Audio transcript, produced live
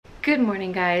Good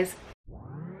morning, guys.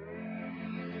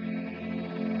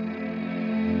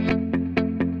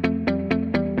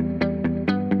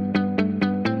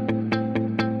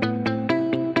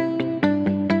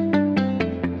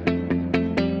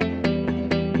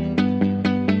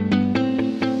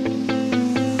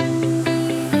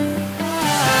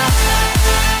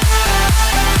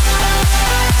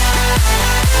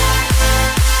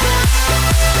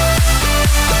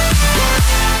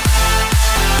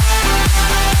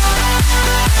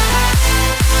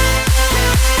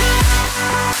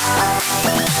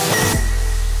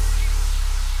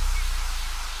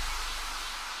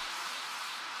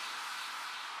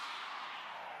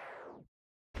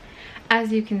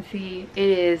 As you can see, it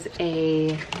is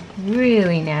a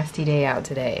really nasty day out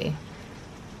today.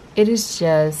 It is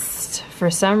just,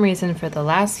 for some reason, for the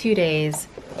last few days,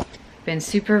 been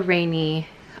super rainy.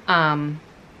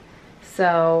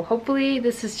 So hopefully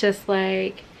this is just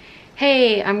like,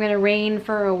 hey, I'm gonna rain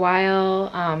for a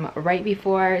while right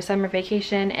before summer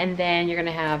vacation, and then you're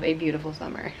gonna have a beautiful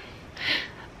summer.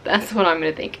 That's what I'm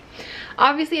gonna think.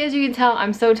 Obviously, as you can tell,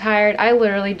 I'm so tired. I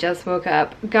literally just woke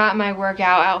up, got my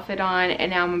workout outfit on,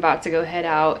 and now I'm about to go head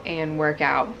out and work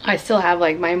out. I still have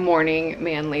like my morning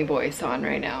manly voice on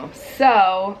right now.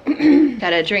 So,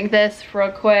 gotta drink this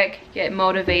real quick, get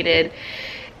motivated,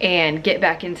 and get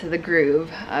back into the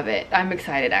groove of it. I'm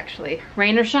excited actually.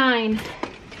 Rain or shine.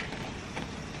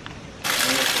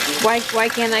 Why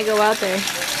can't I go out there?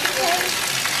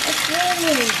 It's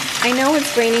raining. I know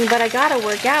it's raining, but I gotta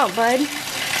work out, bud.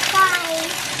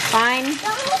 Fine. Don't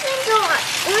open the door.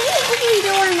 Let me open the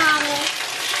door, Mommy.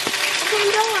 Open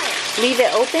the door. Leave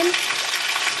it open?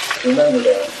 Remember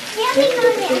that. Can't be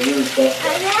on it.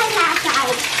 I'm going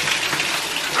outside.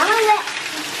 I'm gonna let.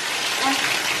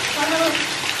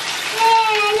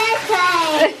 Let's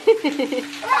play.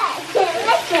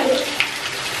 Let's play.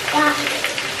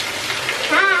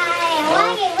 Hi, I want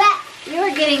to get wet.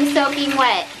 You're getting soaking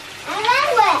wet. I'm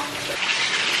not wet.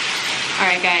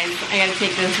 Alright guys, I gotta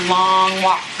take this long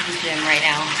walk to the gym right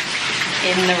now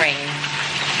in the rain.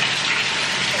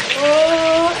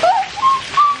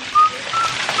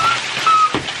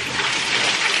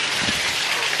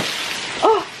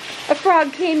 Oh, a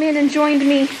frog came in and joined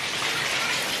me.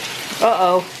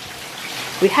 Uh-oh.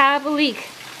 We have a leak.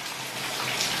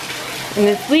 And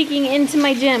it's leaking into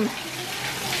my gym.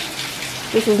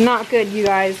 This is not good, you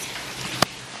guys.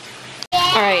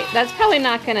 Alright, that's probably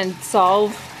not gonna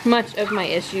solve much of my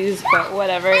issues, but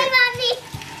whatever. Hi, Mommy.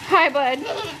 Hi, bud.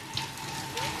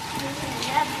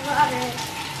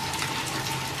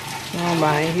 Oh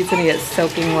my, he's gonna get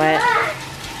soaking wet.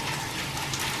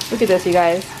 Look at this, you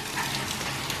guys.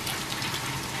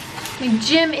 My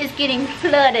gym is getting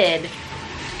flooded.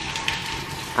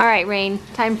 Alright, Rain,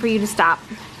 time for you to stop.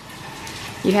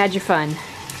 You had your fun.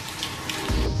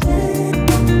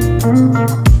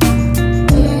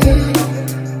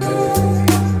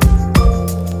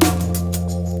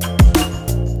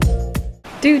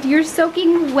 Dude, you're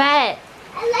soaking wet.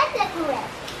 I like that wet.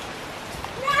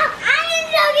 No, I am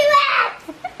soaking wet.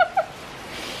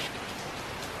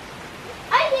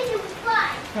 I think it was fun.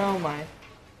 Oh my.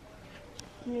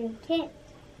 Okay.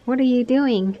 What are you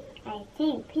doing? I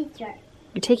think picture.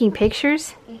 You're taking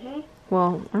pictures? Mm-hmm.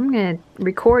 Well, I'm gonna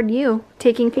record you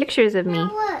taking pictures of me.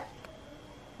 Now look.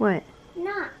 What?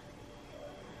 Not.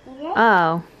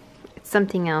 Oh, it's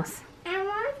something else. I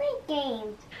want to play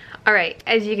games. Alright,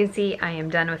 as you can see, I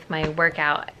am done with my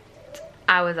workout.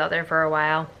 I was out there for a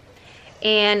while.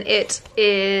 And it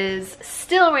is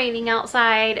still raining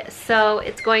outside, so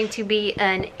it's going to be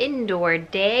an indoor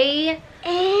day.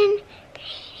 And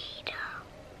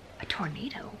A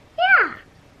tornado? yeah.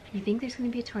 You think there's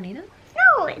going to be a tornado?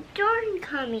 No, it's storm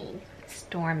coming.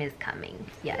 Storm is coming,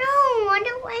 yes. No, I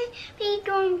don't want to be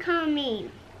storm coming.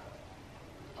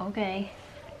 Okay.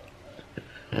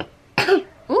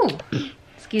 Ooh,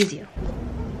 excuse you.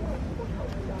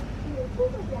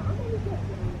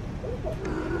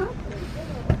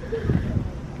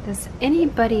 Does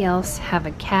anybody else have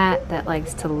a cat that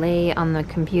likes to lay on the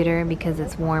computer because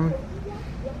it's warm?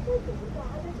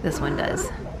 This one does.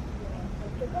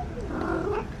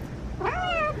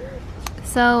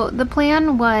 So the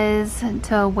plan was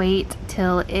to wait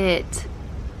till it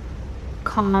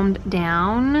calmed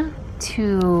down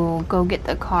to go get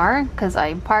the car, because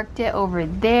I parked it over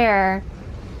there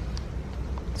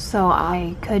so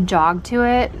I could jog to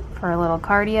it for a little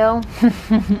cardio.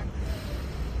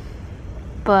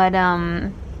 But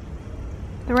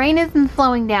the rain isn't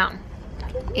slowing down,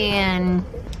 and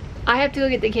I have to go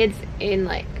get the kids in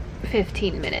like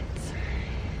 15 minutes.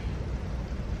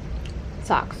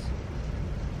 Sucks.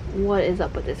 What is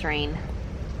up with this rain?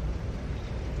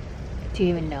 Do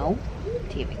you even know?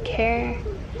 Do you even care?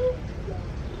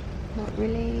 Not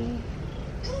really.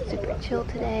 Super chill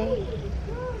today.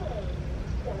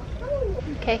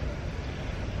 Okay.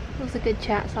 That was a good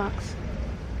chat, Socks.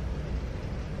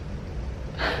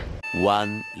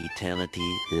 One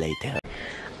eternity later.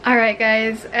 Alright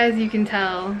guys, as you can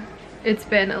tell, it's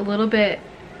been a little bit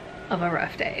of a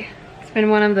rough day. It's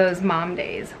been one of those mom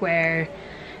days where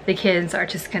the kids are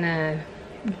just gonna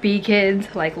be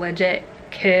kids, like legit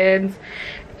kids,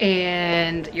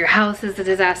 and your house is a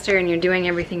disaster and you're doing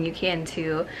everything you can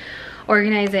to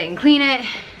organize it and clean it.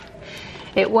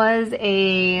 It was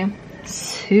a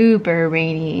super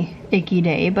rainy, icky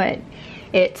day, but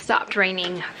it stopped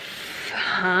raining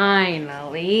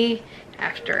finally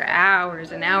after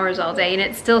hours and hours all day, and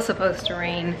it's still supposed to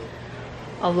rain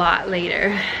a lot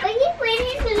later. We keep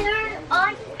waiting until there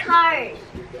are cars.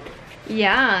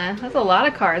 Yeah, that's a lot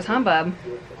of cars, huh, bub?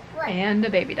 What? And a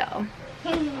baby doll.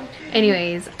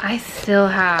 Anyways, I still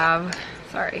have,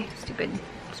 sorry, stupid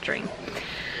string,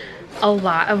 a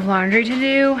lot of laundry to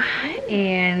do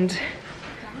and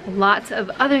lots of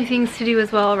other things to do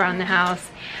as well around the house.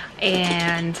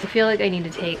 And I feel like I need to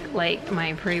take like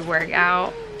my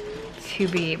pre-workout to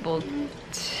be able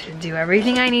to do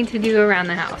everything I need to do around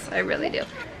the house. I really do.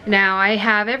 Now I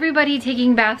have everybody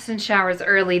taking baths and showers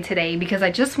early today because I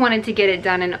just wanted to get it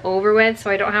done and over with so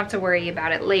I don't have to worry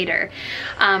about it later.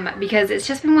 Because it's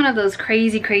just been one of those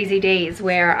crazy days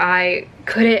where I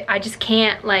just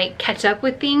can't like catch up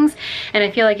with things, and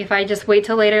I feel like if I just wait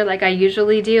till later like I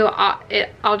usually do,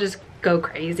 I'll just go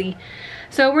crazy.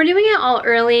 So we're doing it all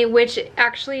early, which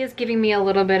actually is giving me a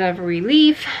little bit of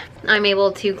relief. I'm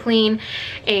able to clean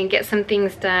and get some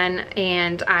things done.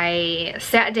 And I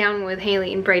sat down with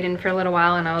Haley and Brayden for a little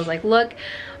while and I was like, look,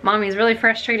 mommy's really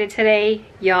frustrated today.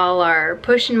 Y'all are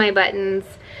pushing my buttons.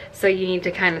 So you need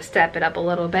to kind of step it up a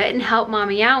little bit and help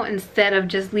mommy out instead of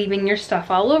just leaving your stuff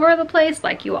all over the place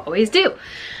like you always do.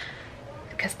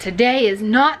 Because today is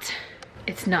not,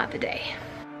 it's not the day.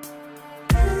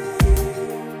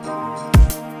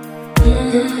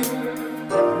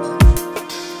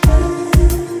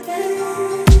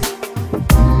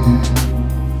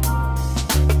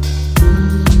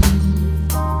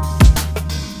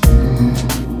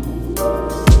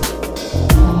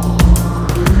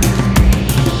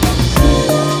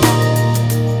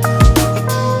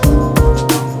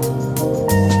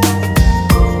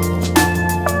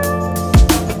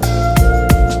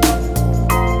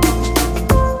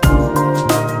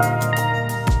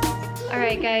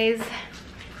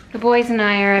 The boys and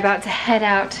I are about to head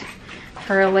out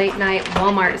for a late night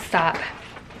Walmart stop.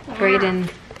 Brayden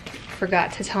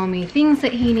forgot to tell me things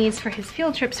that he needs for his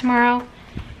field trip tomorrow.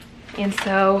 And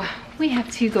so we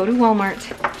have to go to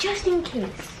Walmart. Just in case.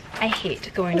 I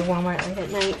hate going to Walmart late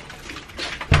at night.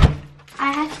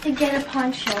 I have to get a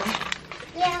poncho.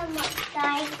 Yeah,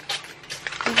 guys.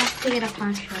 I have to get a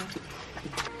poncho.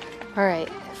 Alright,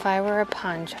 if I were a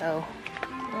poncho,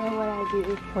 Where would I be?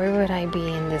 where would I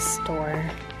be in this store?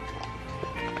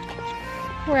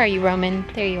 Where are you, Roman?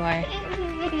 There you are.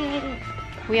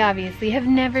 We obviously have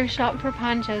never shopped for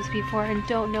ponchos before and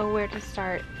don't know where to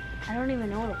start. I don't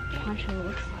even know what a poncho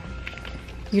looks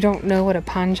like. You don't know what a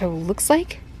poncho looks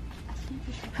like?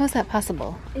 How is that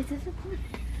possible? Is this a poncho?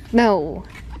 No,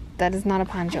 that is not a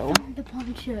poncho. The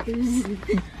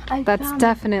ponchos. That's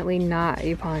definitely not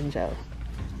a poncho.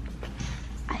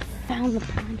 I found the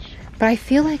poncho. But I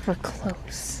feel like we're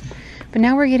close. But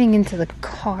now we're getting into the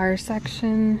car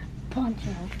section. Poncho.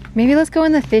 Maybe let's go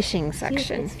in the fishing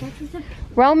section.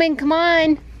 Roman, come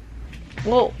on!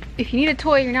 Well, if you need a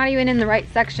toy, you're not even in the right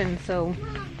section, so...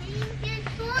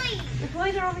 The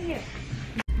toys are over here.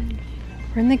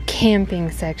 We're in the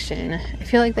camping section. I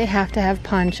feel like they have to have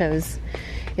ponchos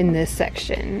in this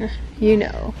section. You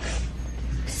know,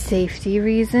 safety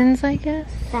reasons, I guess?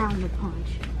 Found the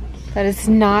poncho. That is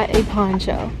not a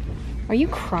poncho. Are you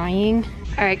crying?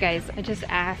 Alright guys, I just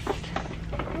asked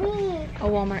a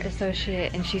Walmart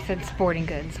associate and she said sporting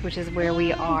goods, which is where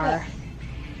we are.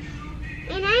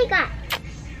 And I got.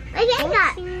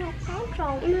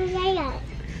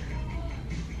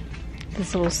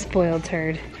 This little spoiled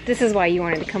turd. This is why you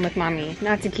wanted to come with mommy,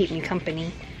 not to keep me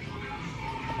company.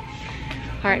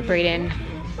 Alright, Brayden,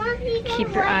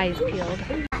 keep your eyes peeled.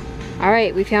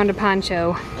 Alright, we found a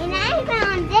poncho. And I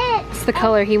found it. It's the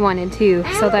color he wanted too,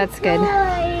 so that's good.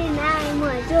 And I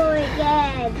want to do it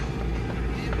again.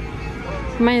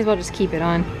 Might as well just keep it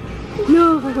on.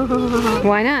 No.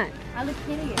 Why not? I look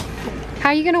prettier. How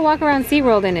are you gonna walk around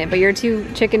SeaWorld in it, but you're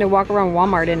too chicken to walk around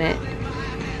Walmart in it?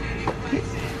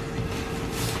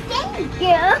 Thank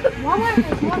you. Walmart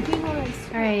has more people than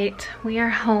Alright, we are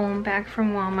home, back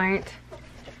from Walmart.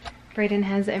 Brayden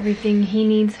has everything he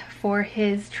needs for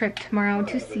his trip tomorrow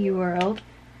to SeaWorld.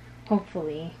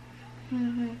 Hopefully.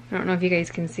 I don't know if you guys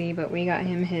can see, but we got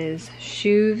him his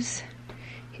shoes.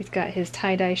 He's got his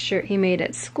tie-dye shirt he made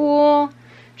at school,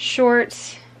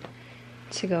 shorts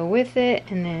to go with it,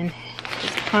 and then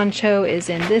his poncho is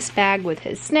in this bag with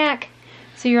his snack.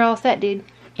 So you're all set, dude.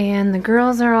 And the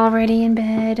girls are already in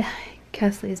bed.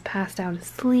 Kesley's passed out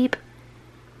asleep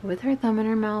with her thumb in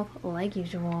her mouth like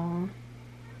usual.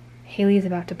 Haley's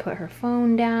about to put her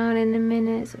phone down in a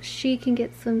minute so she can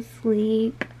get some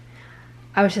sleep.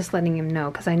 I was just letting him know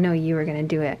because I know you were gonna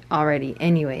do it already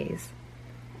anyways.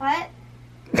 What?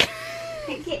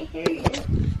 I can't hear you.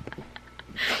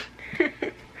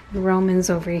 Roman's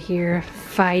over here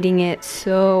fighting it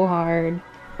so hard.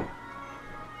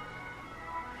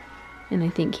 And I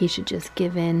think he should just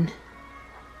give in.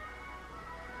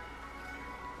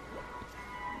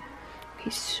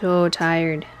 He's so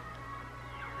tired.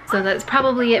 So that's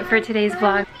probably it for today's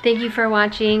vlog. Thank you for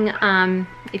watching.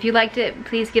 If you liked it,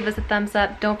 please give us a thumbs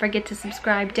up. Don't forget to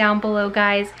subscribe down below,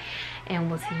 guys. And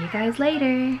we'll see you guys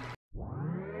later.